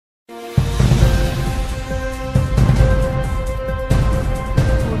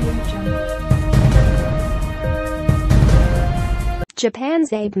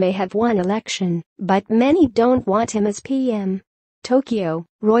Japan's Abe may have won election, but many don't want him as PM. Tokyo,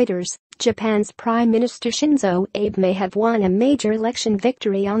 Reuters. Japan's Prime Minister Shinzo Abe may have won a major election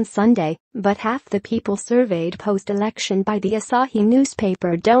victory on Sunday, but half the people surveyed post-election by the Asahi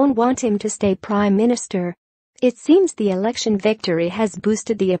newspaper don't want him to stay Prime Minister. It seems the election victory has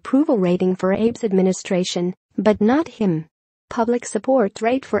boosted the approval rating for Abe's administration, but not him. Public support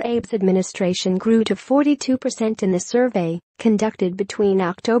rate for Abe's administration grew to 42% in the survey, conducted between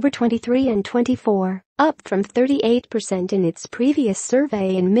October 23 and 24, up from 38% in its previous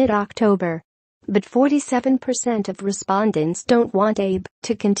survey in mid-October. But 47% of respondents don't want Abe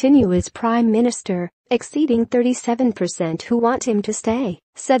to continue as Prime Minister, exceeding 37% who want him to stay,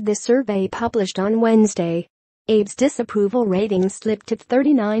 said the survey published on Wednesday. Abe's disapproval rating slipped to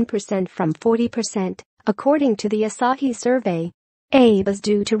 39% from 40%. According to the Asahi survey, Abe is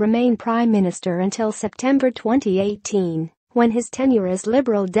due to remain Prime Minister until September 2018, when his tenure as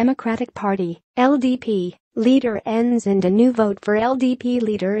Liberal Democratic Party (LDP) leader ends and a new vote for LDP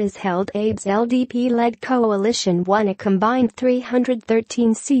leader is held. Abe's LDP-led coalition won a combined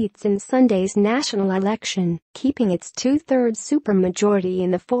 313 seats in Sunday's national election, keeping its two-thirds supermajority in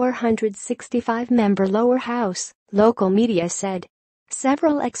the 465-member lower house, local media said.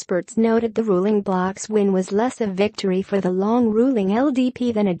 Several experts noted the ruling bloc's win was less a victory for the long-ruling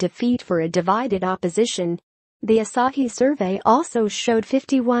LDP than a defeat for a divided opposition. The Asahi survey also showed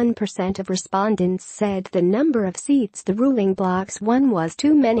 51% of respondents said the number of seats the ruling bloc's won was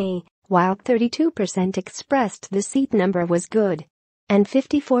too many, while 32% expressed the seat number was good. And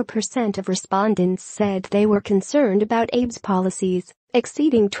 54% of respondents said they were concerned about Abe's policies,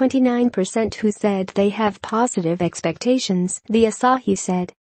 exceeding 29% who said they have positive expectations, the Asahi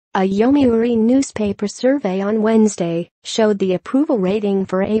said. A Yomiuri newspaper survey on Wednesday showed the approval rating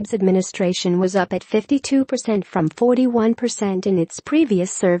for Abe's administration was up at 52% from 41% in its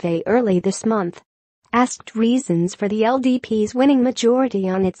previous survey early this month. Asked reasons for the LDP's winning majority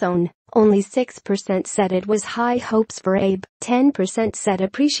on its own, only 6% said it was high hopes for Abe, 10% said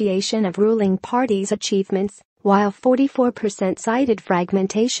appreciation of ruling party's achievements, while 44% cited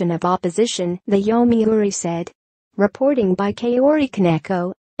fragmentation of opposition, the Yomiuri said. Reporting by Kaori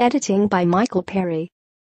Kaneko, editing by Michael Perry.